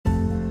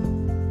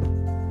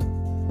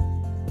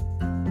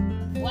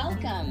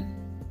Welcome.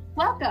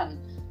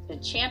 Welcome to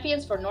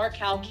Champions for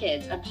NorCal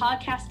Kids, a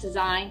podcast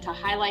designed to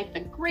highlight the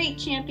great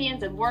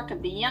champions and work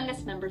of the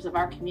youngest members of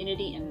our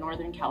community in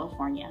Northern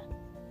California.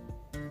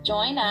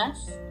 Join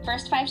us,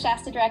 First 5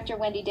 Shasta Director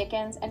Wendy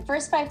Dickens and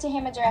First 5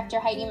 Tehama Director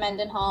Heidi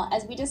Mendenhall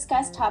as we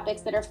discuss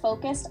topics that are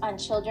focused on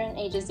children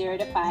ages 0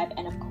 to 5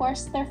 and of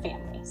course their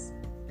families.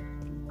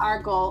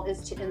 Our goal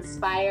is to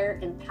inspire,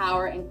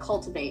 empower, and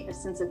cultivate a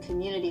sense of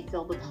community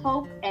filled with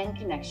hope and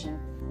connection.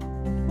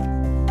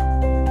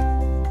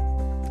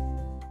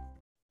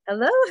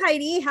 Hello,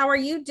 Heidi. How are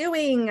you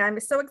doing? I'm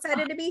so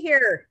excited to be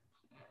here.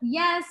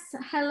 Yes.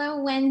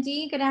 Hello,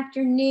 Wendy. Good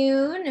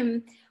afternoon.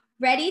 I'm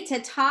ready to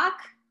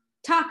talk,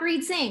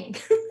 read, sing.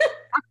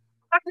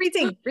 Talk, read,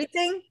 sing,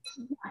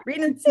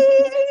 read and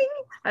sing.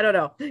 I don't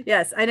know.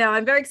 Yes, I know.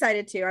 I'm very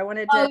excited too. I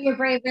wanted to. Oh, you're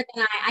braver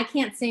than I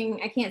can't sing.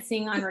 I can't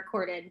sing on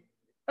recorded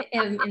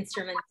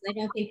instruments. I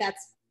don't think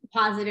that's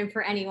positive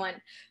for anyone.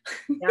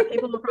 Yeah,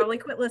 people will probably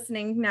quit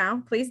listening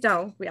now. Please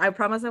don't. I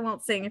promise I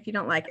won't sing if you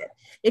don't like it.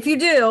 If you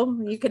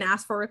do, you can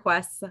ask for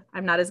requests.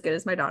 I'm not as good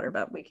as my daughter,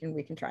 but we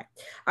can try.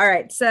 All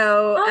right.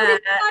 So does your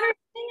daughter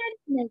sing? I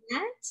didn't know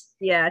that.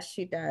 Yeah,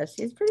 she does.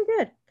 She's pretty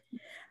good.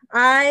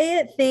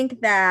 I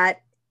think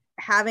that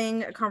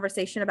having a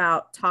conversation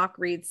about talk,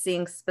 read,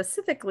 sing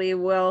specifically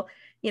will,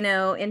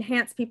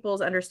 enhance people's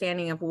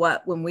understanding of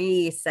what, when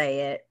we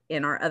say it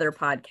in our other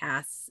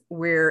podcasts,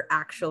 we're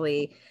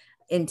actually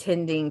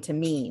intending to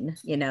mean.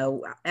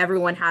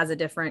 Everyone has a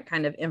different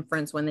kind of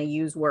inference when they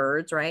use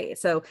words, right?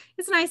 So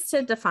it's nice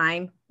to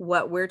define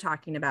what we're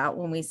talking about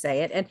when we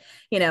say it. And,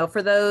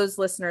 for those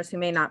listeners who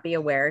may not be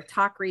aware,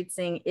 Talk, Read,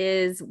 Sing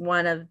is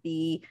one of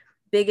the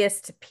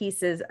biggest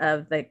pieces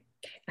of the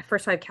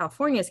First 5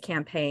 California's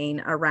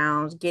campaign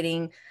around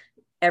getting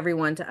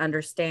everyone to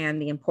understand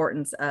the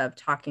importance of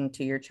talking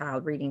to your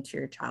child, reading to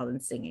your child,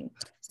 and singing.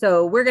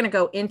 So we're going to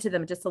go into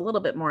them just a little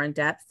bit more in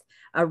depth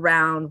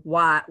around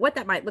what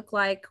that might look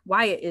like,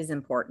 why it is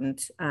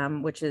important,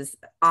 which is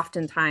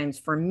oftentimes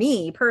for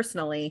me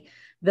personally,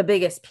 the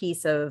biggest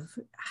piece of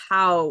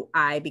how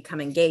I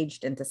become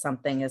engaged into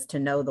something is to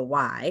know the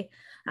why.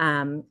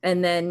 And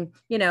then,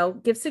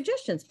 give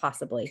suggestions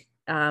possibly.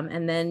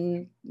 And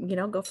then,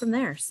 go from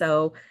there.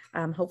 So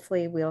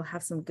hopefully we'll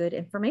have some good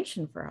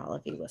information for all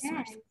of you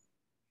listeners. Yeah.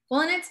 Well,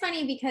 and it's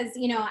funny because,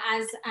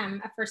 as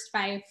a First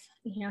 5,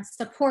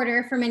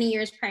 supporter for many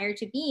years prior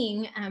to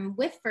being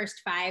with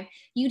First 5,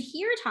 you'd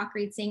hear Talk,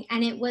 Read, Sing,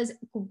 and it was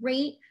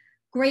great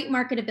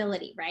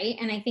marketability, right?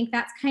 And I think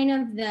that's kind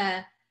of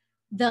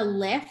the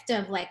lift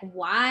of like,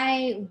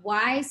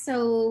 why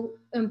so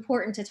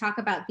important to talk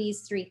about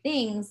these three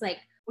things? Like,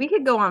 we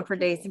could go on for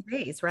days and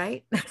days,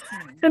 right?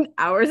 And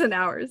hours and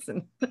hours.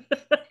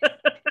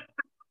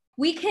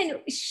 We can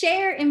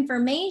share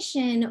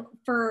information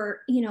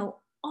for,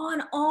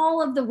 on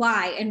all of the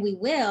why, and we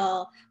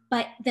will,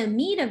 but the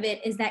meat of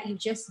it is that you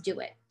just do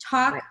it.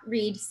 Talk, right.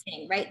 Read,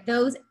 sing, right?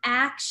 Those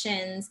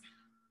actions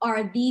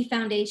are the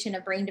foundation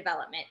of brain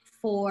development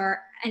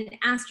for an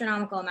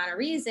astronomical amount of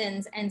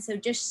reasons. And so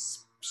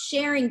just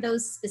sharing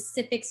those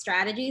specific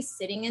strategies,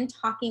 sitting and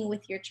talking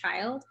with your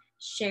child,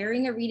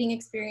 sharing a reading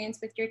experience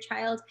with your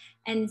child,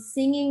 and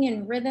singing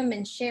in rhythm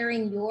and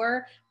sharing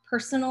your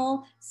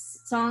personal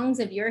songs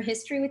of your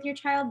history with your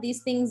child,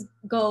 these things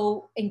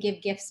go and give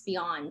gifts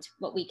beyond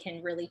what we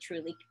can really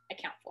truly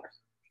account for.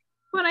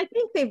 Well, I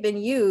think they've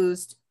been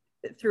used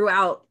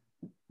throughout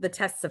the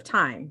tests of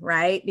time,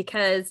 right?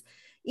 Because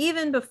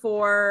even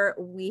before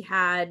we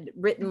had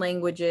written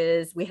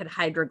languages, we had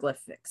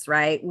hieroglyphics,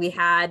 right? We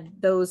had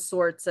those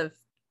sorts of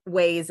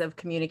ways of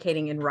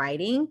communicating in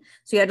writing.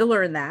 So you had to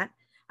learn that,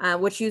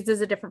 which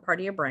uses a different part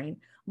of your brain.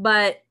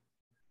 But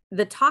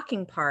the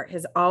talking part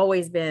has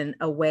always been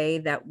a way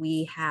that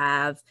we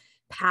have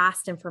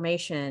passed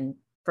information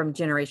from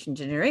generation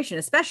to generation,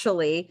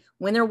 especially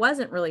when there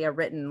wasn't really a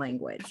written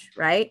language,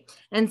 right?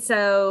 And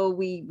so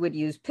we would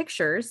use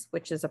pictures,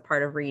 which is a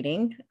part of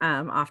reading,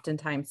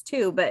 oftentimes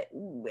too,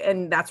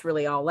 and that's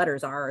really all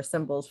letters are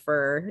symbols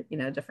for,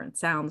 different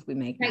sounds we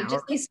make right, now.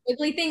 just these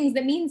squiggly things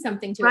that mean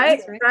something to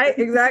us. Right,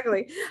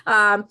 exactly.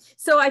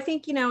 So I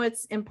think,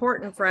 it's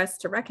important for us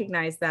to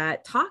recognize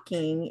that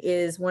talking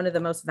is one of the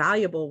most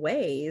valuable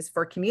ways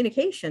for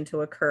communication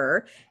to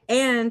occur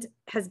and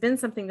has been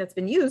something that's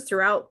been used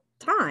throughout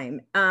time.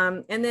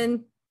 And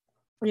then,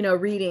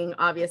 reading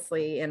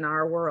obviously in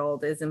our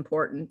world is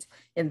important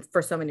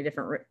for so many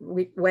different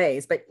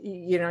ways, but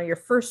your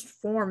first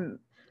form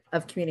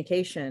of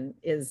communication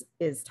is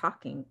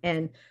talking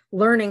and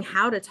learning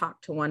how to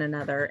talk to one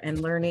another and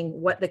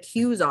learning what the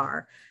cues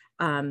are,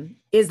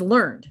 is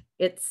learned.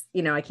 It's,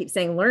 I keep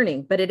saying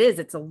learning, but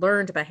it's a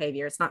learned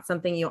behavior. It's not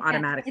something you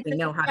automatically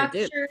know how to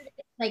do.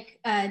 Like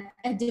a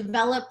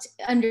developed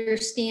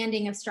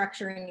understanding of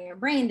structure in your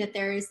brain, that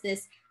there is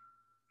this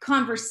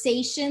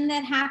conversation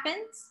that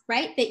happens,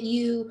 right? That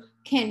you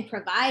can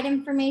provide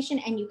information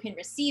and you can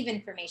receive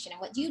information. And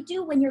what do you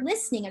do when you're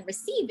listening and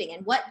receiving?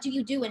 And what do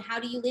you do and how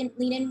do you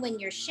lean in when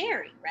you're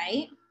sharing,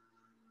 right?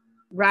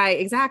 Right,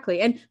 exactly.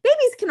 And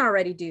babies can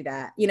already do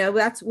that. You know,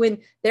 that's when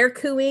they're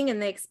cooing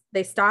and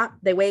they stop,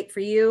 they wait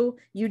for you,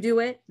 you do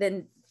it,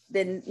 then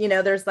you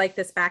know, there's like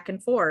this back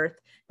and forth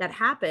that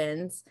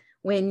happens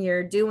when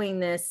you're doing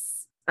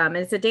this. And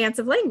it's a dance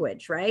of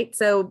language, right?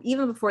 So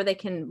even before they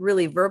can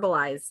really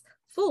verbalize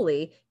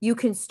fully, you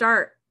can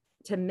start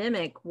to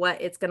mimic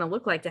what it's going to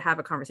look like to have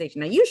a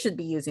conversation. Now, you should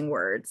be using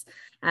words.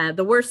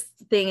 The worst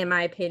thing, in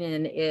my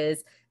opinion,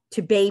 is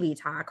to baby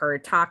talk or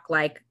talk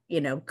like,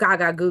 you know,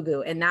 gaga goo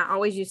goo. And that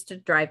always used to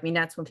drive me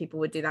nuts when people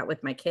would do that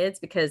with my kids,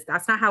 because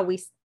that's not how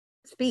we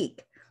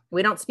speak.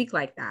 We don't speak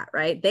like that,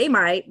 right? They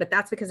might, but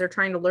that's because they're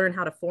trying to learn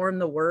how to form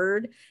the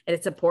word, and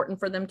it's important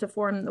for them to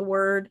form the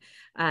word.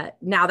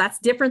 Now that's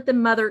different than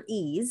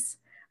motherese,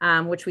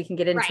 which we can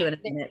get into in a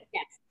minute.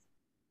 Yes.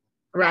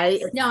 Right?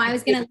 Yes. No, I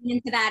was going to lean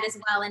into that as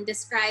well and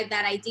describe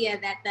that idea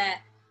that the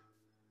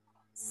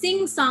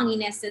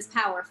sing-songiness is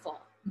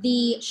powerful.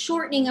 The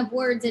shortening of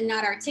words and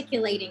not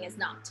articulating is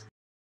not.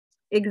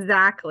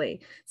 Exactly.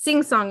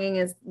 Sing-songing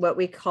is what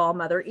we call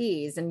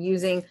motherese, and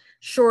using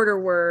shorter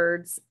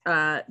words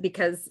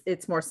because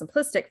it's more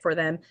simplistic for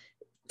them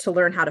to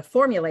learn how to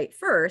formulate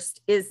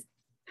first is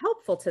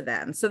helpful to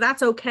them. So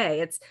that's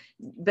okay.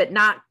 But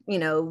not, you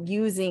know,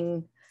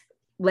 using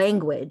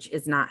language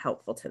is not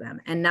helpful to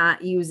them, and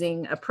not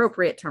using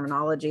appropriate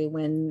terminology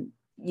when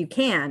you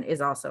can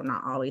is also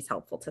not always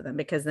helpful to them,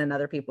 because then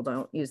other people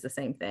don't use the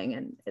same thing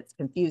and it's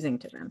confusing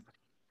to them.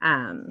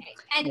 And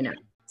you know.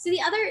 So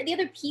the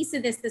other piece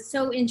of this that's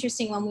so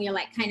interesting when we are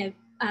like kind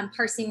of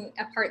parsing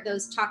apart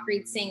those talk,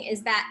 read, sing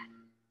is that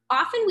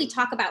often we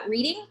talk about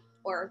reading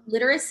or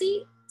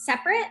literacy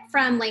separate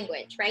from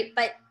language, right?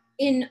 But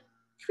in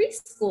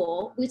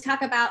preschool, we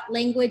talk about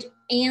language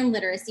and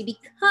literacy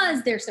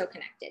because they're so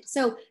connected.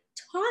 So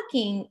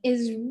talking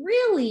is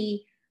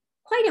really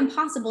quite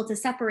impossible to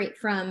separate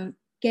from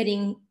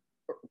getting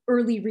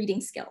early reading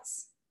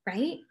skills,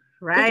 right?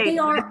 Right. They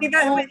are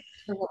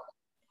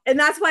and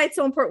that's why it's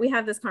so important we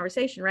have this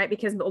conversation, right?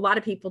 Because a lot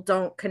of people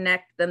don't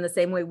connect them the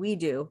same way we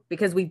do,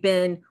 because we've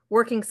been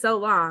working so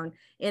long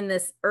in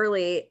this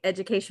early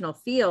educational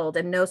field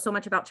and know so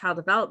much about child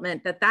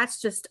development that that's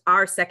just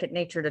our second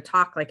nature to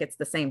talk like it's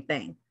the same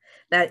thing.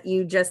 That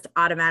you just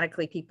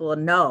automatically, people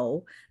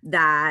know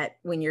that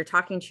when you're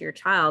talking to your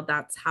child,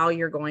 that's how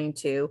you're going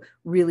to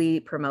really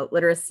promote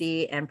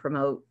literacy and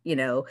promote, you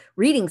know,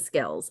 reading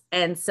skills.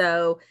 And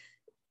so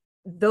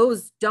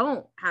those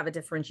don't have a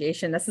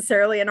differentiation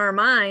necessarily in our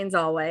minds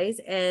always.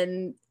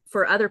 And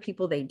for other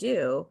people, they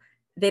do.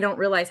 They don't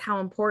realize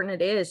how important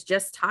it is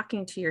just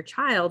talking to your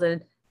child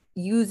and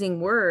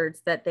using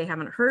words that they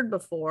haven't heard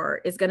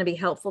before is going to be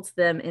helpful to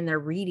them in their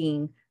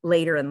reading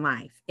later in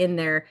life, in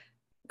their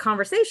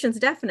conversations,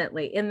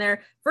 definitely, in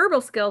their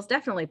verbal skills,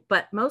 definitely,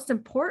 but most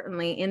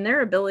importantly, in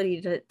their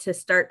ability to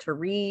start to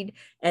read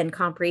and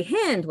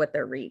comprehend what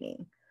they're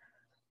reading.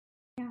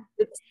 Yeah.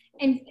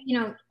 And, you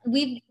know,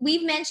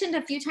 we've mentioned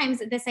a few times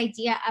this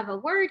idea of a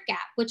word gap,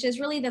 which is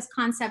really this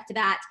concept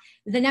that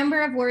the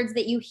number of words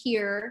that you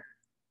hear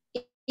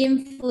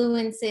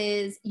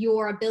influences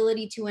your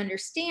ability to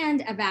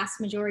understand a vast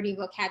majority of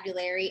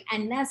vocabulary,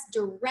 and thus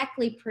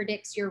directly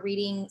predicts your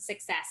reading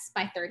success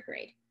by third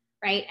grade.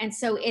 Right. And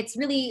so it's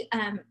really,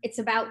 it's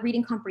about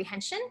reading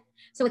comprehension.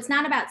 So it's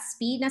not about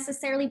speed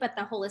necessarily, but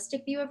the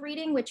holistic view of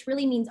reading, which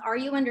really means, are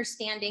you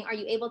understanding? Are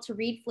you able to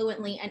read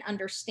fluently and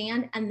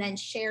understand and then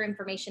share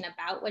information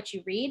about what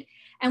you read?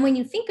 And when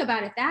you think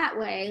about it that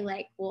way,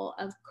 like, well,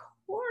 of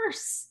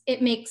course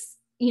it makes,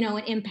 you know,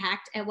 an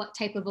impact at what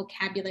type of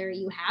vocabulary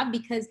you have,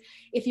 because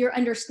if you're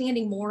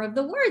understanding more of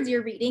the words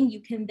you're reading,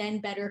 you can then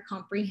better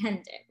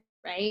comprehend it.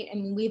 Right. I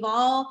mean, we've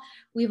all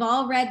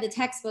read the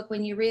textbook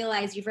when you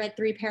realize you've read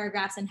 3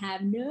 paragraphs and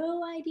have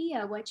no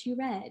idea what you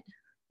read.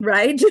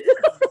 Right.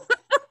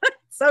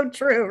 So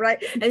true.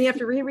 Right. And you have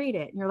to reread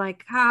it. And you're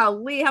like,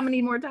 golly, how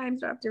many more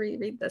times do I have to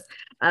reread this?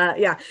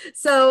 Yeah.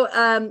 So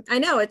I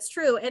know it's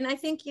true. And I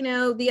think, you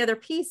know, the other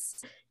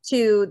piece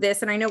to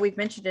this, and I know we've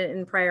mentioned it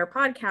in prior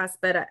podcasts,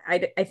 but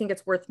I think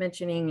it's worth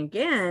mentioning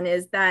again,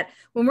 is that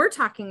when we're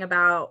talking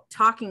about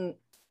talking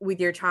with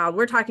your child,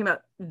 we're talking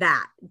about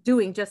that,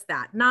 doing just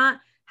that, not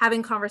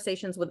having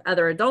conversations with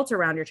other adults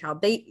around your child.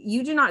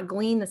 You do not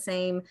glean the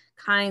same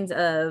kinds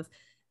of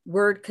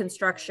word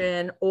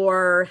construction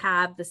or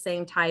have the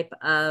same type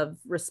of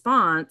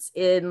response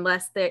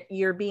unless that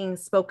you're being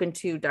spoken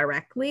to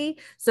directly.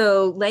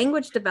 So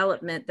language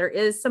development, there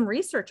is some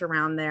research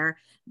around there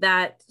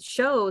that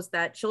shows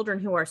that children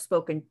who are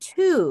spoken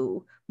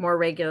to more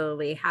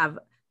regularly have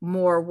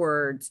more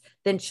words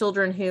than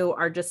children who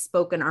are just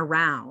spoken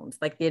around.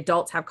 Like the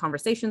adults have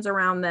conversations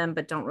around them,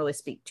 but don't really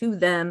speak to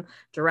them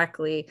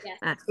directly.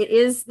 Yes. It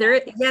is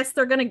there. Yes,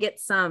 they're going to get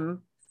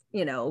some,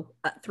 you know,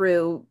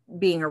 through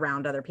being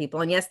around other people.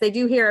 And yes, they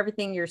do hear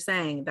everything you're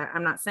saying. That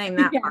I'm not saying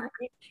that part.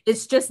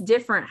 It's just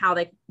different how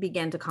they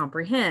begin to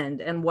comprehend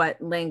and what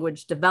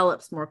language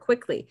develops more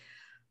quickly.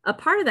 a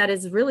part of that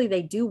is really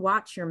they do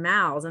watch your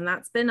mouths. And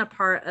that's been a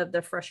part of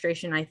the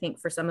frustration, I think,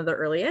 for some of the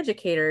early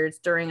educators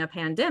during a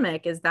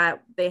pandemic, is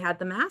that they had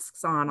the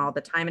masks on all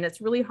the time. And it's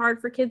really hard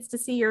for kids to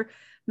see your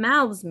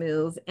mouths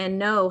move and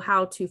know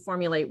how to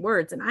formulate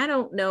words. And I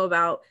don't know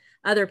about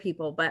other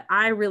people, but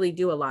I really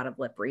do a lot of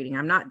lip reading.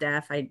 I'm not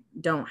deaf. I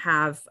don't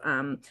have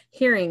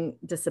hearing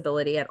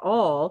disability at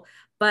all,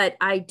 but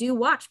I do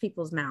watch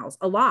people's mouths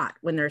a lot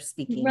when they're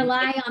speaking.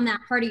 Rely on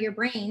that part of your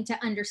brain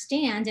to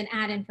understand and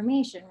add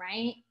information,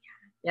 right?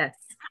 Yes.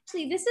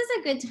 Actually, this is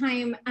a good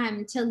time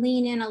to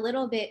lean in a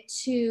little bit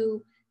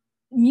to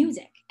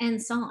music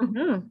and song.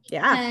 Mm-hmm.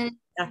 Yeah.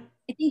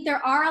 I think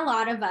there are a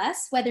lot of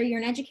us, whether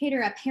you're an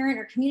educator, a parent,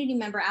 or community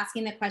member,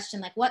 asking the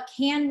question, like, what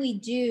can we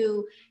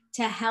do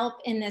to help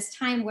in this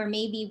time where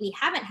maybe we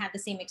haven't had the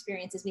same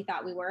experiences we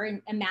thought we were?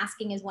 And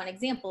masking is one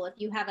example. If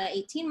you have an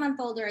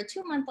 18-month-old or a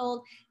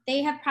 2-month-old,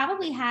 they have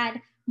probably had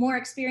more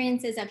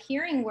experiences of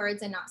hearing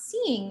words and not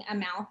seeing a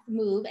mouth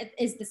move. It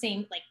is the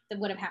same like that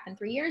would have happened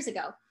 3 years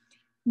ago.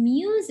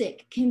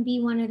 Music can be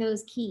one of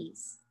those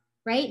keys,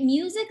 right?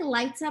 Music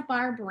lights up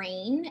our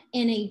brain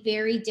in a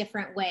very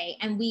different way.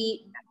 And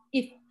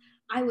if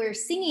I were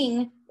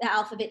singing the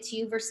alphabet to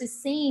you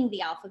versus saying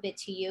the alphabet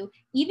to you,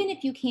 even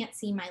if you can't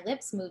see my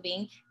lips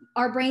moving,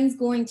 our brain's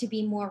going to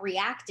be more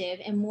reactive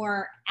and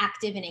more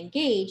active and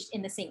engaged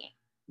in the singing,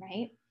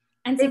 right?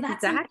 And so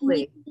that's something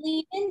we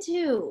lean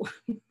into.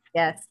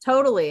 Yes,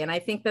 totally. And I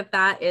think that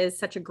that is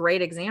such a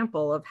great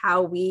example of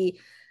how we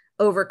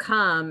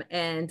overcome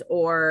and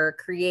or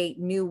create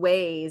new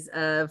ways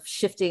of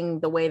shifting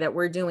the way that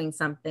we're doing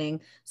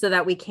something so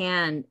that we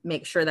can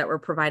make sure that we're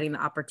providing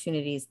the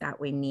opportunities that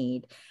we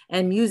need.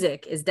 And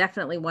music is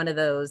definitely one of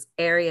those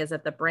areas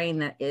of the brain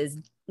that is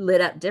lit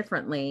up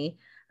differently,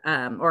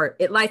 or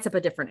it lights up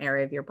a different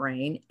area of your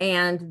brain.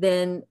 And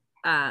then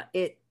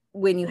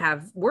when you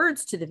have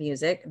words to the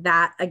music,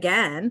 that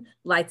again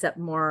lights up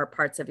more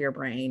parts of your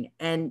brain.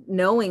 And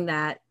knowing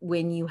that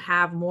when you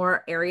have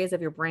more areas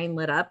of your brain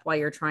lit up while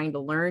you're trying to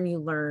learn, you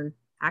learn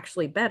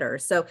actually better.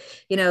 So,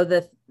 you know,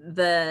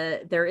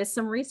 there is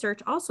some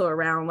research also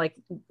around like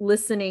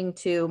listening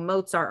to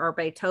Mozart or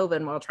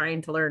Beethoven while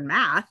trying to learn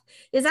math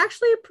is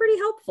actually pretty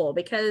helpful,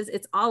 because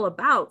it's all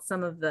about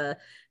some of the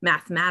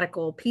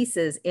mathematical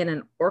pieces in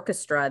an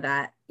orchestra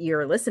that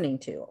you're listening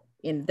to.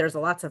 And there's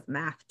lots of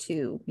math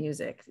to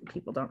music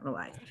people don't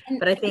realize.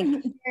 But I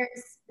think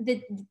there's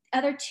the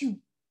other two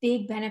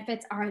big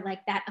benefits are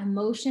like that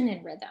emotion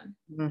and rhythm,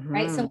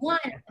 right? So one,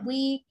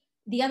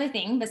 the other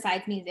thing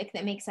besides music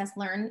that makes us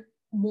learn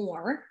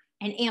more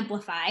and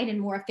amplified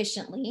and more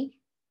efficiently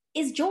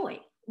is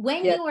joy.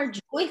 When you are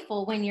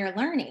joyful, when you're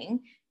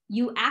learning,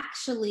 you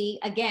actually,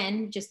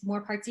 again, just more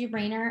parts of your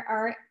brain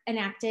are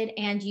enacted,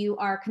 and you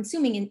are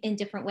consuming in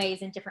different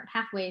ways, in different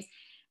pathways,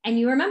 and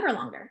you remember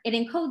longer. It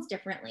encodes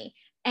differently.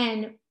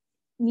 And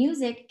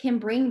music can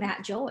bring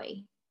that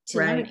joy to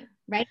learning,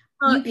 right?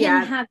 You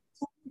can have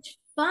so much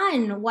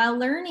fun while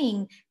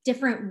learning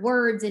different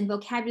words and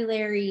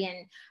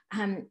vocabulary.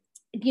 And,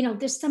 you know,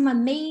 there's some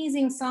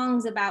amazing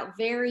songs about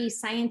very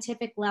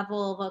scientific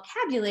level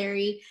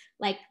vocabulary,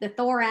 like the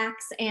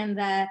thorax and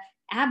the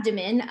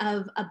abdomen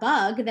of a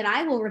bug, that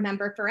I will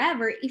remember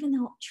forever, even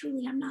though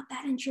truly I'm not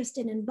that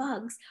interested in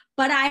bugs,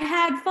 but I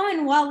had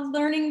fun while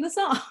learning the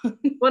song.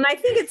 Well, and I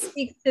think it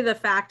speaks to the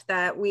fact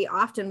that we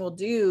often will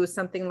do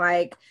something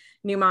like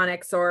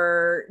mnemonics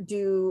or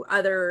do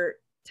other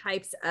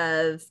types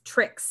of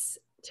tricks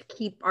to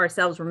keep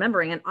ourselves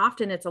remembering. And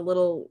often it's a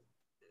little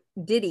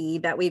ditty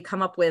that we've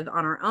come up with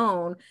on our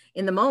own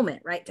in the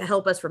moment, right? To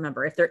help us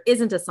remember if there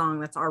isn't a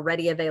song that's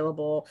already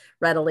available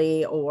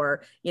readily,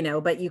 or, you know,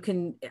 but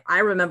I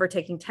remember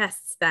taking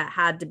tests that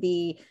had to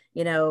be,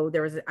 you know,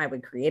 I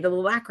would create a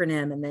little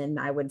acronym and then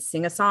I would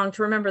sing a song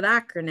to remember the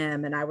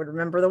acronym, and I would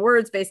remember the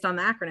words based on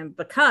the acronym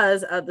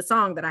because of the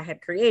song that I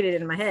had created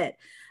in my head.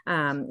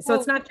 So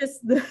it's not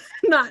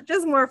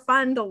just more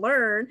fun to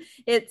learn,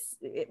 it's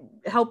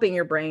helping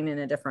your brain in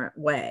a different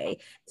way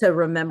to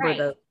remember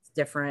those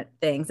different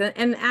things.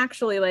 And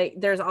actually, like,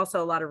 there's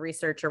also a lot of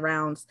research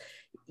around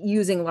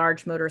using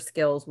large motor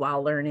skills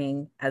while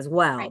learning as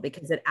well,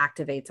 because it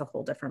activates a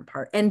whole different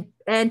part. And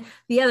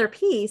the other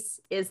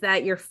piece is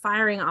that you're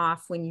firing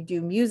off when you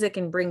do music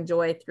and bring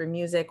joy through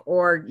music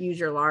or use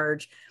your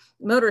large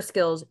motor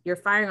skills, you're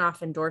firing off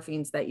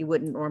endorphins that you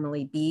wouldn't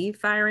normally be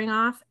firing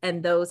off.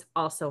 And those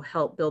also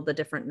help build the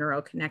different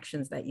neural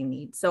connections that you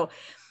need. So,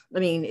 I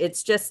mean,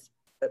 it's just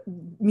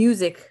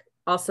music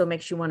also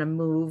makes you want to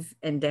move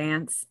and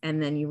dance,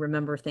 and then you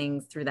remember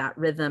things through that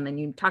rhythm. And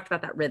you talked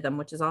about that rhythm,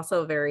 which is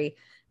also very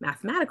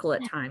mathematical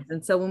at times.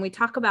 And so when we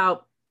talk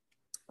about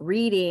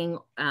reading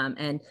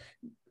and,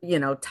 you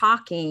know,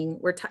 talking,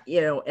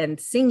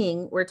 and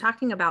singing, we're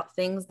talking about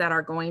things that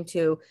are going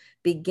to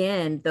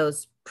begin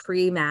those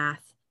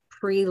pre-math,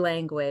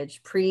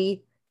 pre-language,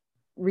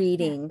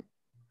 pre-reading,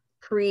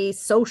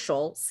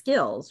 pre-social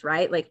skills,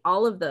 right? Like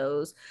all of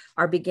those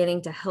are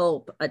beginning to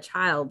help a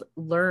child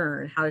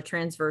learn how to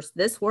traverse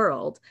this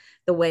world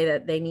the way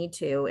that they need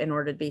to in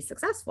order to be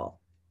successful.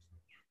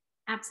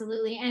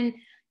 Absolutely. And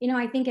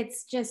I think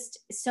it's just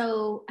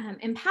so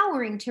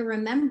empowering to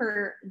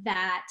remember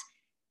that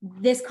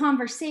this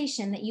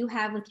conversation that you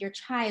have with your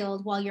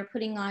child while you're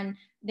putting on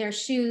their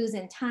shoes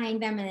and tying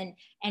them and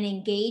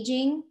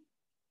engaging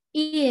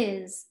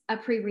is a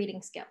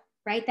pre-reading skill,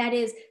 right? That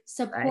is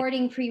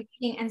supporting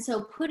pre-reading. And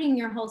so putting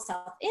your whole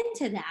self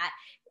into that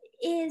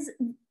is,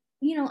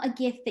 a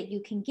gift that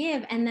you can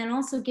give. And then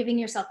also giving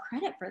yourself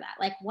credit for that.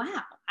 Like,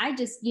 wow, I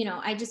just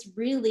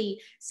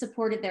really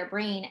supported their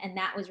brain. And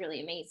that was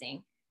really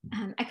amazing.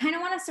 I kind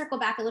of want to circle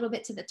back a little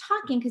bit to the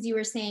talking, because you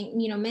were saying,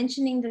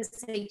 mentioning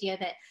this idea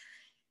that,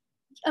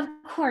 of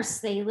course,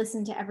 they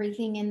listen to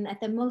everything and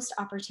at the most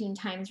opportune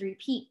times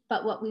repeat.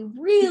 But what we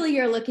really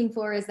are looking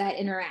for is that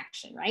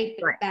interaction, right?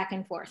 Back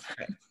and forth.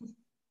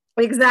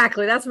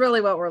 Exactly. That's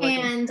really what we're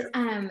looking for.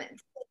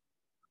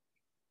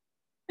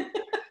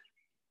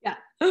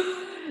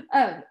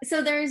 And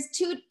so there's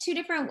two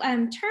different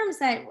terms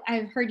that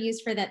I've heard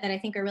used for that I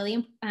think are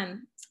really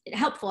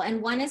helpful.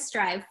 And one is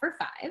strive for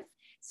 5.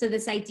 So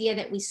this idea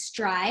that we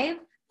strive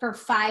for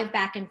 5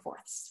 back and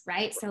forths,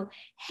 right? So,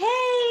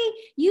 hey,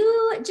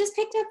 you just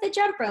picked up the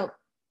jump rope.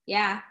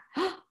 Yeah.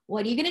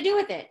 What are you going to do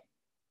with it?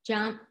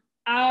 Jump.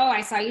 Oh,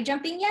 I saw you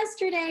jumping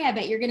yesterday. I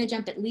bet you're going to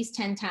jump at least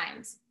 10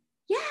 times.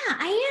 Yeah,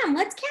 I am.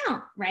 Let's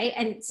count, right?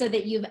 And so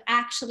that you've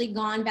actually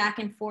gone back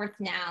and forth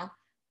now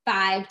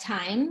 5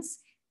 times.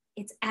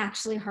 It's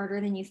actually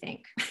harder than you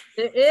think.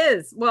 It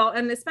is. Well,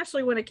 and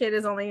especially when a kid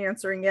is only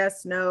answering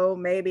yes, no,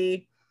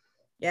 maybe,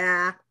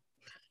 yeah,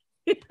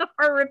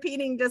 or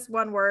repeating just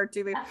one word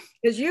to me,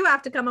 because you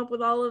have to come up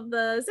with all of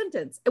the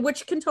sentence,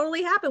 which can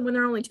totally happen when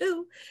they're only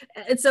 2.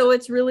 And so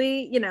it's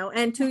really,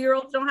 and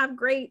 2-year-olds don't have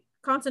great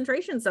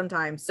concentration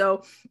sometimes.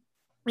 So,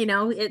 they're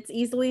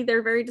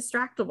very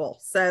distractible.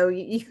 So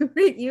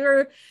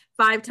your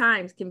 5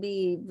 times can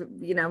be,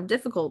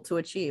 difficult to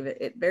achieve.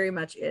 It very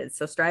much is.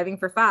 So striving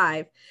for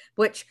 5,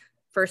 which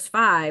first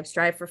 5,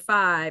 strive for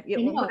 5.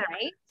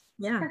 Right?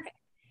 Yeah.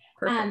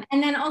 Perfect.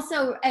 And then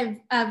also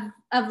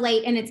of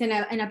late, and it's in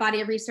a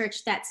body of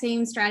research, that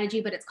same strategy,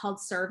 but it's called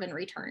serve and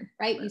return,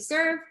 right? You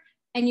serve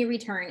and you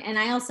return. And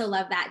I also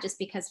love that, just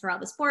because for all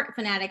the sport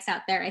fanatics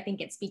out there, I think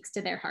it speaks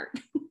to their heart.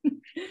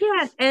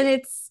 Yeah. And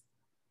it's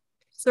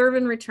serve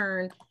and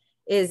return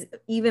is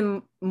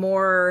even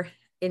more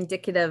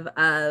indicative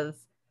of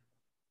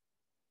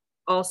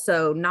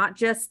also not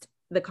just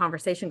the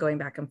conversation going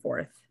back and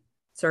forth,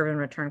 serve and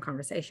return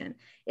conversation.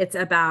 It's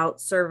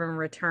about serve and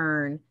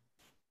return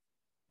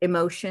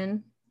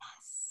emotion,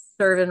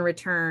 serve and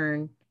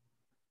return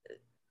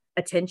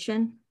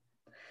attention.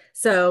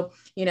 So,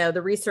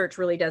 the research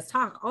really does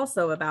talk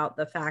also about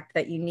the fact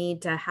that you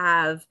need to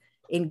have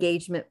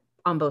engagement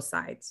on both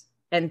sides.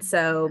 And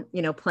so,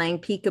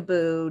 playing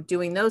peekaboo,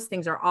 doing those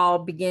things are all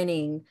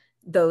beginning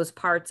those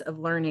parts of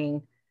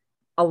learning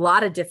a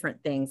lot of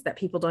different things that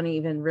people don't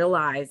even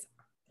realize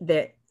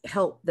that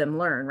help them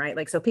learn, right?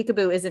 Like, so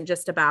peekaboo isn't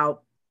just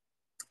about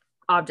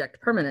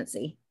object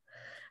permanency,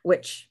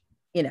 which,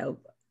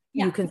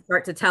 you can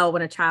start to tell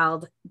when a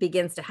child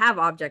begins to have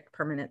object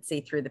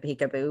permanency through the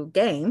peekaboo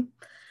game,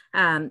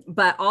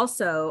 but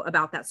also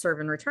about that serve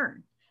and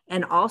return,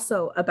 and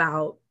also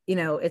about,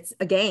 it's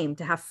a game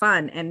to have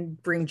fun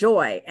and bring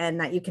joy,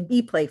 and that you can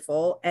be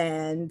playful.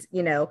 And,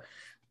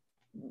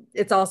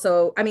 it's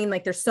also,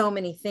 there's so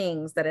many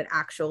things that it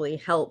actually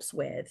helps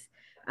with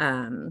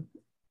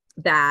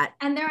that.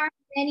 And there are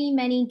many,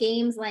 many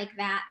games like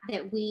that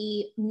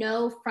we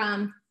know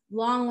from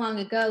long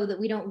ago that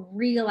we don't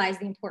realize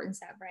the importance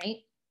of, right?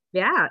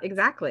 Yeah,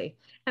 exactly.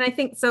 And I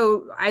think,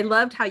 so I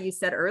loved how you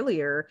said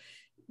earlier,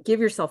 give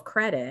yourself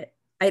credit.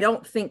 I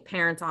don't think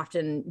parents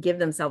often give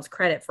themselves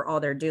credit for all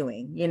they're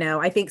doing.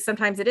 I think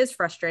sometimes it is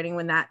frustrating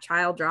when that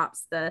child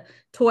drops the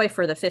toy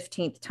for the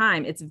 15th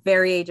time. It's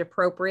very age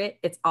appropriate.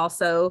 It's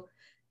also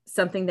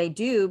something they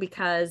do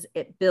because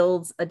it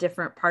builds a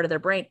different part of their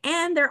brain.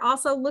 And they're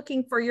also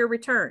looking for your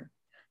return.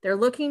 They're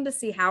looking to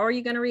see, how are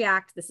you going to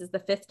react? This is the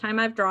 5th time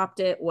I've dropped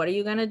it. What are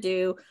you going to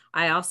do?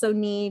 I also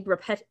need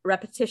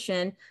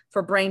repetition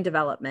for brain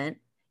development.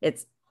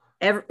 It's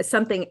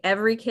something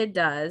every kid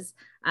does.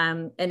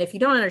 And if you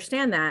don't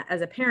understand that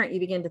as a parent, you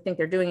begin to think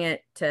they're doing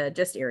it to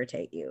just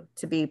irritate you,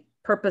 to be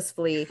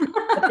purposefully,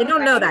 but they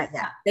don't know that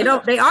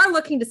yet. They are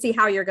looking to see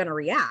how you're going to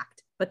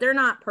react, but they're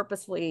not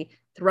purposefully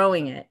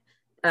throwing it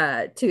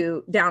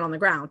to down on the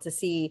ground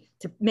to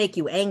make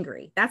you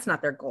angry. That's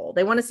not their goal.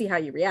 They want to see how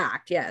you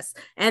react. Yes.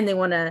 And they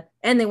want to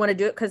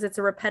do it because it's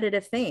a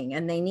repetitive thing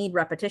and they need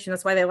repetition.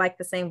 That's why they like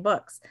the same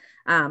books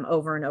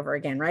over and over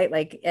again. Right.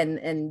 Like,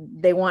 and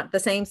they want the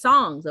same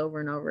songs over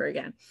and over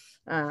again.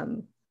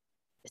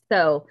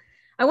 So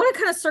I want to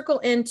kind of circle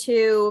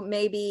into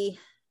maybe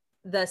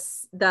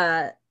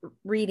the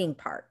reading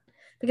part,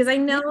 because I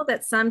know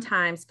that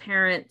sometimes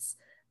parents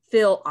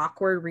feel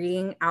awkward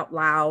reading out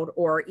loud,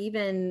 or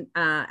even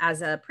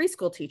as a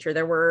preschool teacher,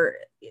 there were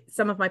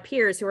some of my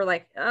peers who were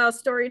like, oh,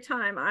 story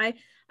time.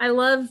 I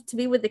love to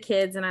be with the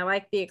kids and I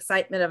like the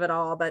excitement of it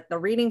all, but the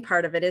reading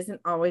part of it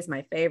isn't always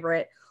my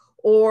favorite.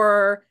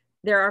 Or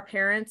there are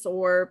parents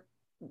or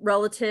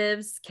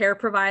relatives, care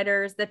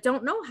providers that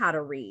don't know how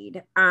to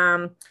read.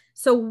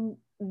 So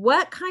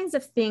what kinds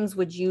of things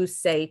would you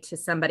say to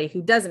somebody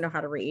who doesn't know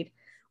how to read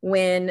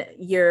when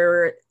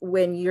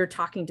you're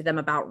talking to them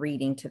about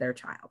reading to their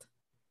child?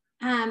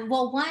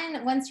 Well,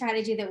 one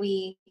strategy that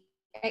we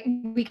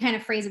kind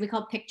of phrase it, we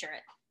call picture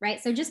it,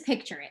 right? So just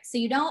picture it. So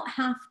you don't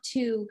have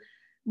to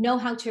know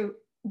how to,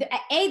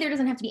 there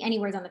doesn't have to be any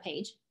words on the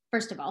page,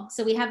 first of all.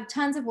 So we have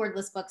tons of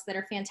wordless books that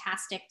are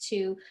fantastic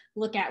to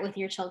look at with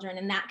your children.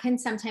 And that can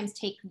sometimes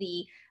take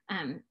the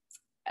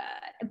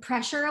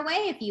pressure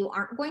away if you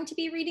aren't going to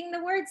be reading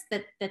the words,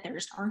 that there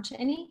just aren't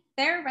any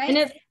there, right? And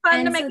it's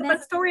fun to make up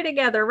a story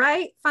together,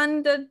 right?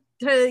 Fun to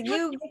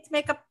you get to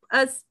make up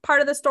a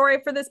part of the story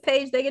for this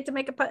page. They get to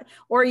make a,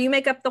 or you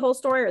make up the whole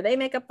story, or they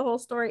make up the whole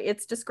story.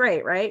 It's just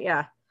great, right?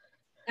 Yeah.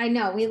 I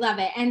know, we love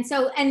it. And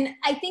so, and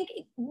I think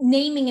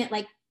naming it,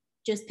 like,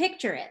 just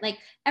picture it. Like,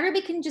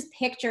 everybody can just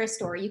picture a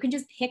story. You can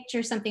just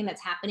picture something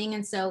that's happening.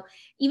 And so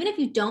even if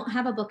you don't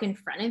have a book in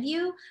front of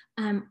you,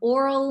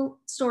 oral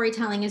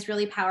storytelling is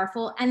really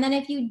powerful. And then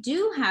if you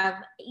do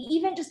have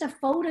even just a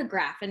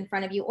photograph in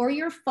front of you, or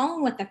your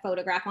phone with a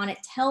photograph on it,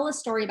 tell a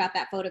story about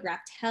that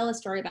photograph, tell a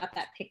story about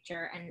that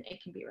picture, and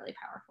it can be really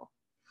powerful.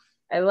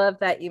 I love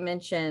that you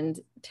mentioned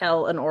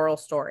tell an oral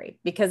story,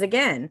 because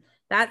again,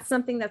 that's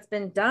something that's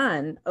been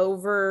done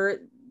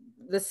over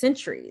the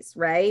centuries,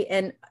 right?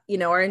 And, you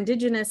know, our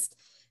indigenous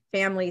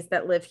families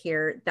that live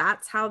here,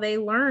 that's how they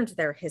learned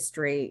their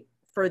history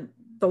for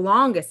the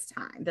longest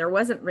time. There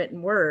wasn't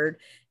written word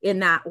in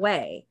that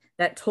way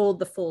that told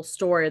the full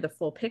story, the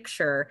full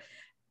picture.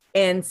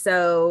 And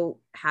so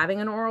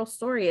having an oral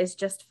story is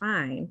just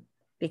fine,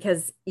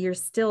 because you're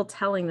still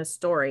telling the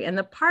story, and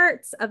the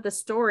parts of the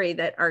story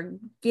that are,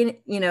 you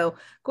know,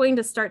 going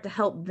to start to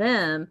help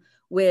them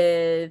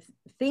with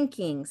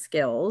thinking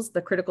skills,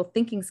 the critical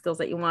thinking skills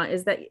that you want,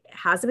 is that it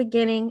has a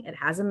beginning, it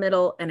has a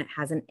middle, and it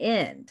has an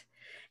end.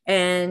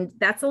 And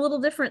that's a little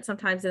different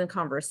sometimes in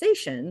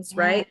conversations,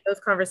 right?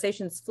 Those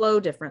conversations flow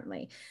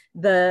differently.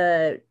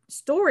 The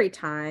story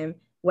time,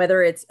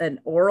 whether it's an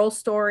oral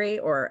story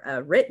or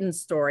a written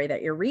story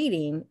that you're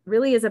reading,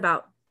 really is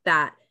about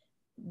that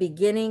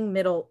beginning,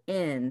 middle,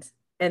 end,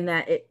 and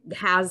that it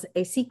has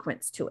a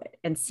sequence to it.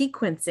 And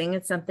sequencing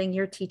is something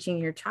you're teaching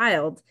your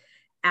child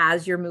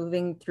as you're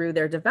moving through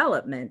their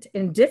development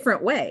in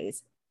different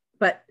ways.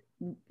 But,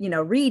 you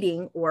know,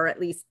 reading, or at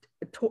least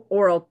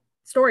oral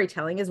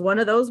storytelling, is one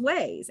of those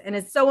ways. And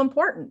it's so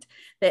important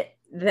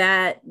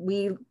that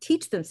we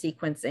teach them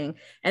sequencing,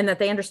 and that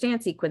they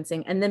understand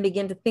sequencing, and then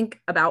begin to think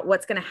about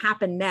what's going to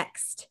happen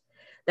next.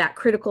 That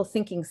critical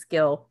thinking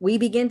skill, we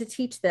begin to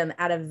teach them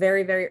at a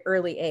very, very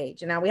early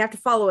age. And now we have to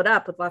follow it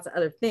up with lots of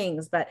other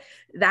things, but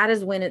that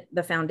is when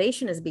the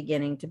foundation is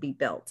beginning to be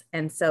built.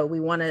 And so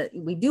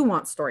we do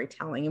want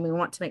storytelling, and we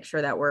want to make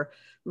sure that we're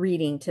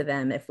reading to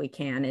them if we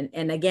can.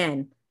 And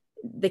again,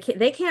 they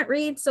can't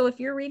read. So if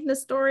you're reading a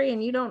story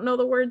and you don't know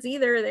the words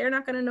either, they're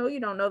not going to know you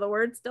don't know the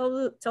words. Tell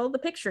the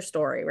picture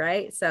story,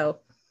 right? So,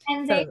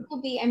 and they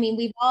will be, I mean,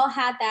 we've all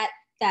had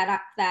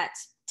that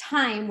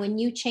time when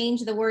you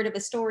change the word of a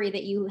story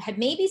that you had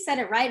maybe said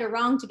it right or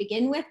wrong to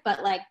begin with,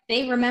 but like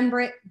they remember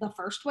it the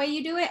first way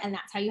you do it, and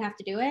that's how you have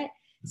to do it.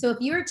 So if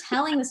you're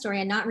telling the story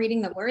and not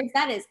reading the words,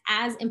 that is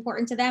as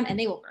important to them, and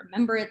they will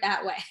remember it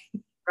that way.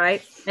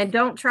 Right. And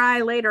don't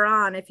try later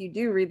on, if you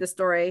do read the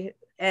story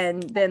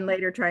and then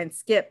later try and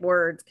skip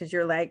words because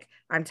you're like,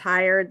 I'm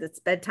tired, this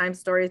bedtime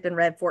story has been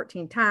read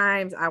 14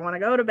 times, I want to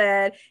go to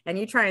bed, and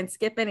you try and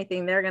skip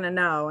anything, they're going to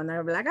know, and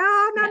they'll be like,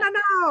 oh,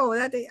 no,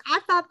 I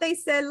thought they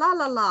said la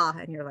la la,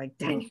 and you're like,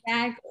 dang.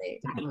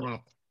 Exactly.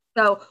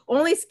 So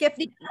only skip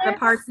the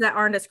parts that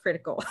aren't as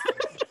critical.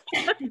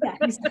 Yeah,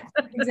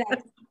 exactly.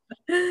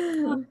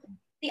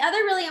 The other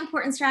really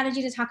important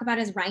strategy to talk about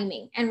is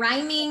rhyming. And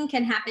rhyming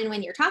can happen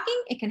when you're talking,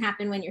 it can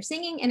happen when you're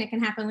singing, and it can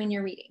happen when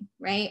you're reading,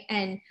 right?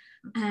 And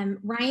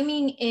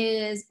rhyming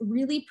is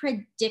really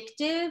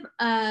predictive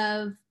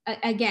of,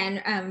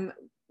 again,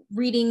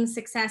 reading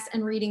success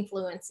and reading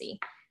fluency.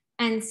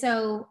 And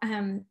so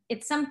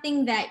it's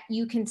something that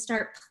you can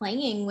start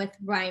playing with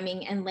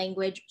rhyming and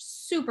language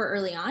super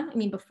early on. I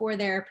mean, before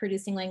they're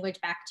producing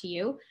language back to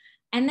you.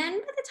 And then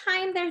by the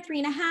time they're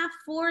 3.5,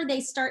 4,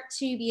 they start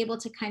to be able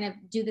to kind of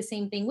do the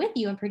same thing with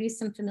you and produce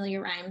some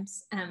familiar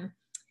rhymes.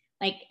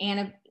 Like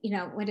Anna, you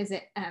know, what is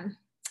it?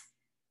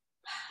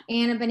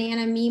 Anna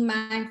banana, me,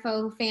 my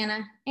faux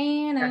Fana,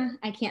 Anna.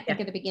 I can't think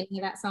of the beginning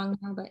of that song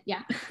now, but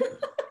yeah.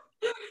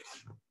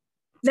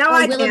 Now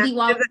I Willoughby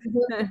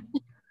can't.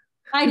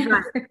 I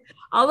know.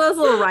 All those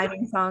little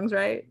rhyming songs,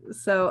 right?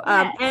 So,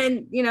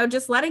 and, you know,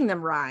 just letting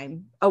them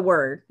rhyme a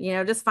word, you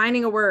know, just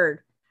finding a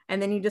word,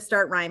 and then you just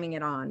start rhyming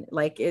it on.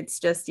 Like, it's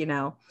just, you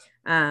know,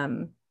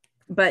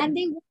 but. And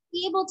they won't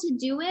be able to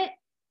do it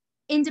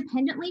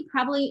independently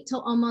probably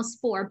till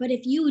almost 4. But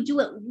if you do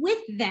it with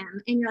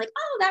them and you're like,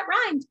 oh, that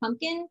rhymed,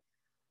 pumpkin,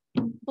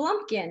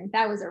 blumpkin.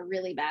 That was a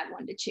really bad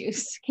one to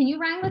choose. Can you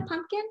rhyme with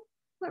pumpkin?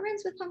 What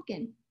rhymes with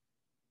pumpkin?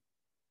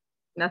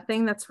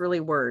 Nothing that's really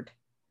word.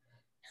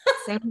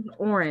 Same with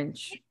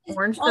orange.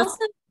 Orange also,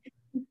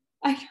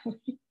 I know.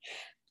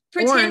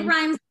 Pretend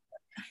rhymes.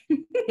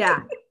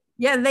 Yeah.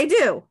 Yeah, they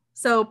do.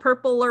 So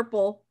purple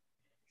lurple.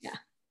 Yeah.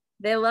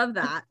 They love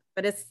that.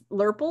 But it's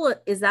lurple.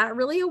 Is that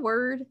really a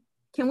word?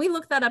 Can we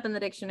look that up in the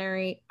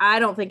dictionary? I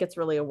don't think it's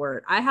really a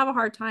word. I have a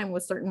hard time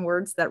with certain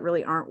words that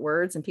really aren't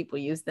words and people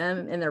use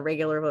them in their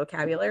regular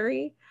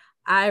vocabulary.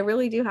 I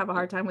really do have a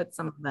hard time with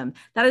some of them.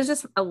 That is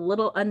just a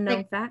little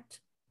unknown fact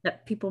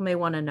that people may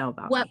want to know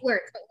about. What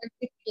words do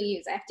people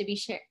use? I have to be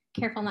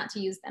careful not to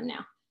use them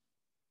now.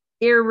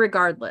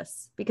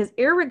 Irregardless, because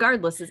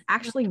irregardless is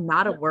actually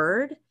not a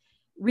word.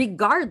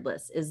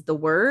 Regardless is the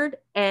word.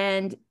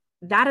 And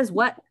that is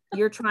what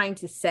you're trying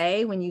to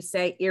say when you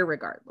say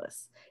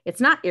irregardless.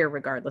 It's not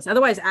irregardless.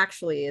 Otherwise,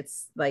 actually,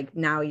 it's like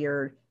now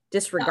you're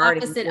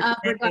disregarding the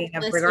opposite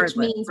of regardless,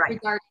 which means right.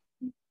 regardless.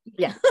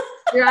 Yeah.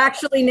 You're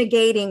actually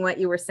negating what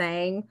you were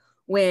saying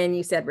when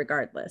you said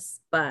regardless,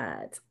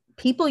 but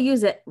people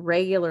use it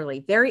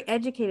regularly. Very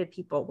educated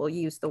people will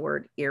use the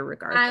word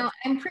irregardless.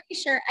 I'm pretty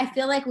sure, I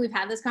feel like we've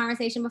had this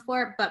conversation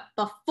before, but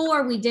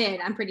before we did,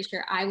 I'm pretty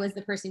sure I was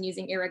the person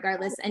using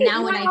irregardless. And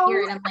now when I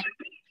hear it, I'm like,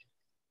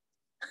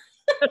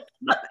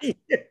 not you.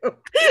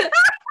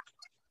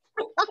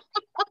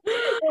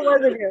 It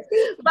wasn't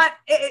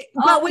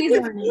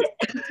you.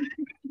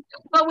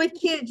 But with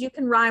kids, you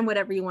can rhyme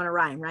whatever you want to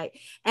rhyme, right?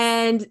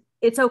 And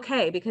it's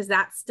okay because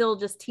that's still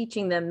just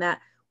teaching them that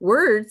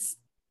words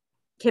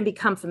can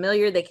become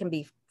familiar. They can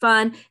be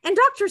fun. And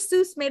Dr.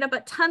 Seuss made up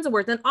tons of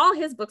words and all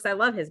his books. I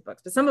love his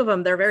books, but some of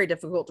them, they're very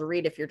difficult to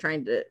read if you're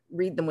trying to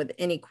read them with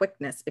any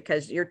quickness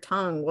because your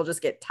tongue will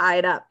just get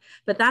tied up.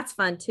 But that's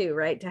fun too,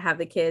 right? To have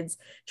the kids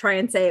try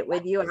and say it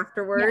with you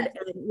afterward.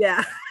 Yes. And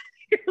yeah.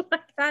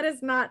 Like, that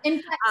is not. In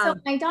fact, so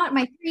my daughter,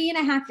 my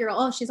 3.5-year-old,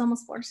 oh, she's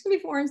almost 4. She's gonna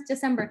be 4 in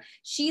December.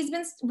 She's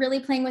been really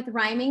playing with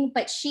rhyming,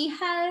 but she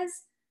has,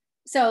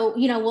 so,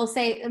 you know, we'll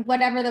say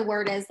whatever the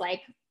word is,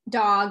 like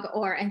dog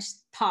and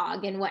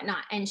pog and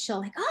whatnot. And she'll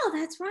like, oh,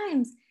 that's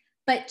rhymes.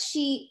 But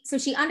she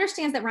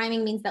understands that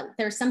rhyming means that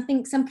there's some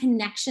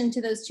connection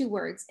to those two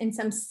words and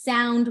some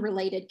sound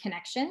related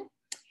connection.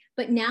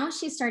 But now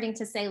she's starting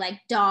to say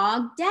like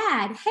dog,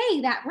 dad,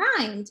 hey, that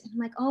rhymed. And I'm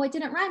like, oh, it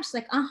didn't rhyme. She's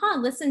like,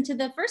 listen to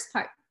the first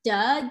part,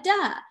 duh.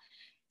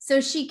 So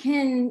she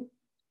can,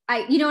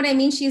 you know what I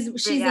mean? She's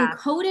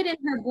encoded in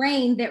her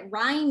brain that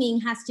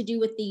rhyming has to do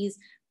with these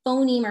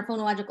phoneme or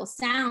phonological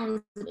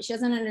sounds, but she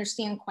doesn't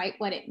understand quite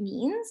what it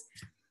means.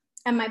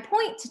 And my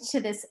point to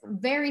this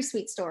very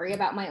sweet story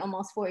about my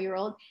almost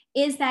 4-year-old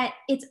is that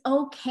it's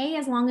okay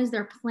as long as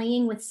they're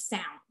playing with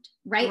sound.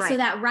 Right? So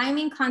that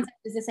rhyming concept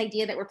is this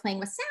idea that we're playing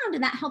with sound,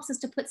 and that helps us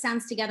to put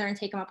sounds together and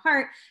take them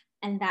apart.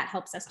 And that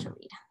helps us to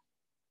read.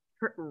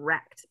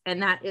 Correct.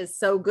 And that is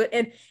so good.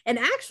 And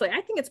actually, I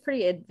think it's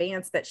pretty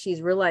advanced that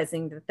she's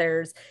realizing that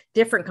there's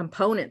different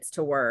components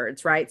to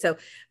words, right? So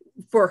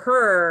for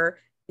her,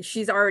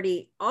 she's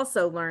already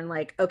also learned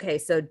like, okay,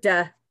 so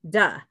duh,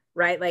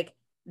 right? Like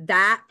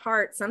that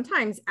part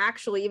sometimes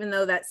actually, even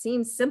though that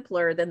seems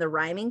simpler than the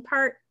rhyming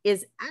part,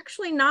 is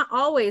actually not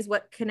always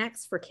what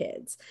connects for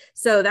kids.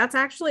 So that's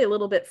actually a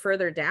little bit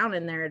further down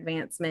in their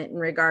advancement in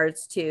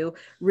regards to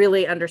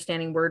really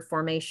understanding word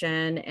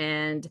formation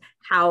and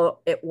how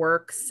it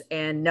works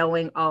and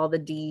knowing all the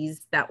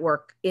D's that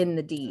work in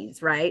the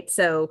D's, right?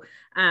 So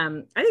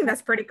I think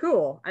that's pretty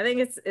cool. I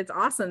think it's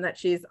awesome that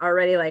she's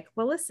already like,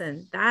 well,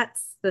 listen,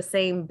 that's the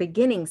same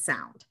beginning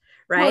sound.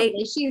 Right.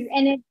 Totally.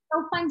 And it's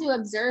so fun to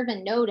observe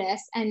and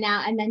notice. And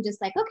then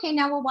just like, okay,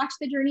 now we'll watch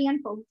the journey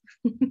unfold.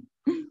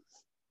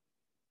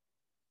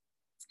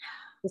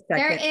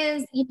 There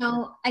is, you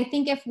know, I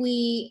think if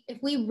we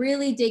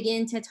really dig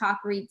into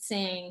talk, read,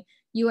 sing,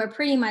 you are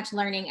pretty much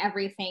learning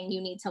everything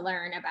you need to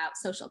learn about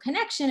social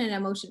connection and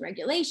emotion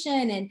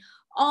regulation, and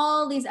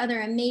all these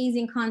other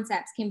amazing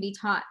concepts can be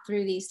taught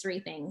through these 3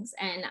 things.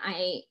 And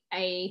I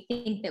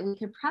think that we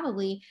could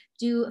probably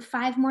do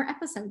 5 more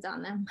episodes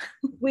on them.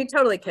 We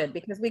totally could,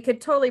 because we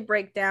could totally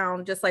break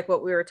down just like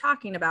what we were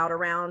talking about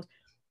around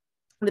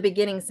the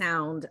beginning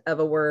sound of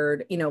a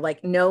word, you know,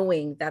 like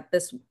knowing that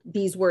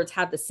these words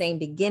have the same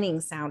beginning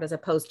sound as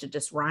opposed to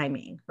just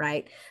rhyming,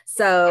 right?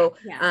 So,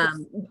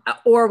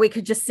 or we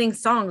could just sing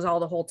songs all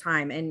the whole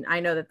time. And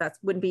I know that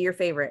wouldn't be your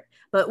favorite,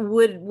 but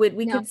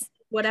we could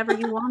whatever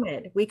you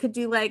wanted. We could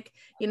do like,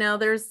 you know,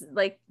 there's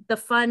like the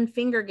fun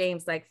finger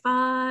games, like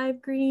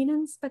 5 green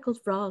and speckled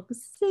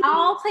frogs.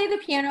 I'll play the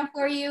piano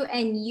for you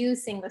and you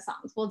sing the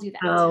songs. We'll do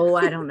that. Oh,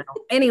 I don't know.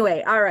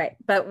 Anyway, all right.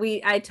 But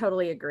I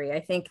totally agree.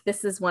 I think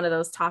this is one of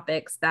those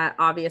topics that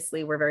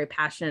obviously we're very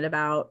passionate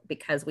about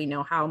because we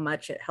know how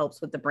much it helps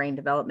with the brain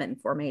development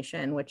and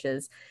formation, which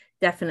is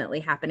definitely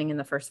happening in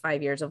the first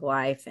 5 years of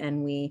life.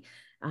 And we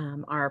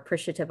are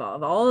appreciative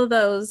of all of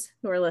those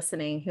who are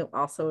listening who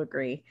also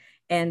agree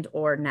and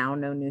or now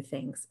know new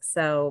things.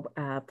 So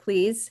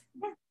please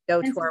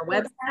go to our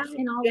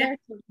website.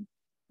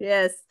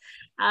 Yes.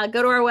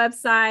 Go to our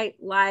website,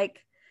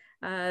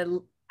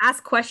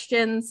 ask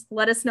questions,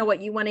 let us know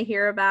what you want to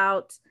hear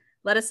about.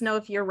 Let us know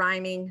if you're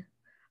rhyming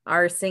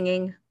or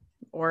singing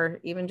or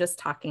even just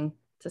talking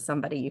to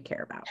somebody you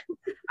care about.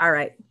 All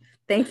right.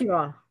 Thank you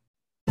all.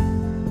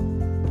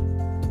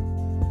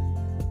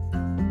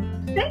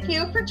 Thank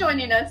you for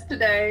joining us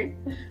today.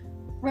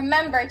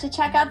 Remember to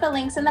check out the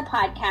links in the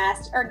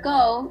podcast or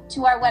go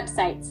to our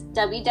websites,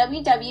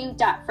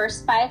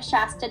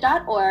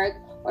 www.first5shasta.org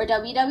or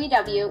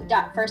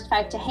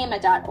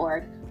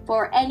www.first5tehama.org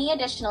for any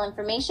additional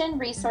information,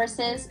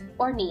 resources,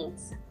 or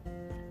needs.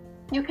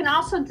 You can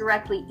also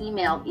directly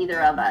email either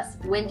of us,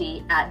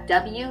 Wendy at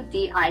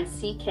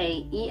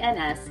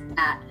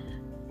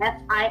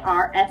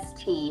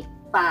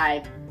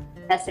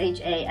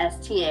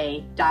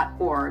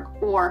WDICKENS@FIRST5SHASTA.org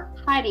or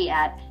Heidi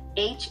at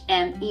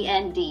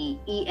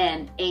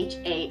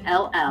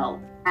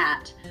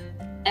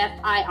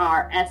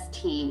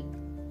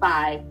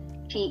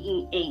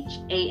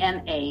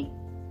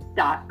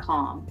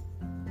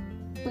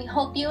We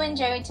hope you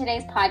enjoyed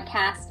today's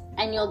podcast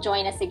and you'll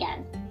join us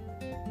again.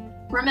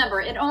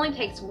 Remember, it only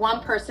takes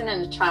one person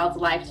in a child's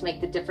life to make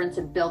the difference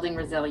in building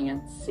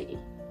resiliency.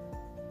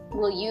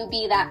 Will you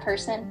be that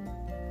person?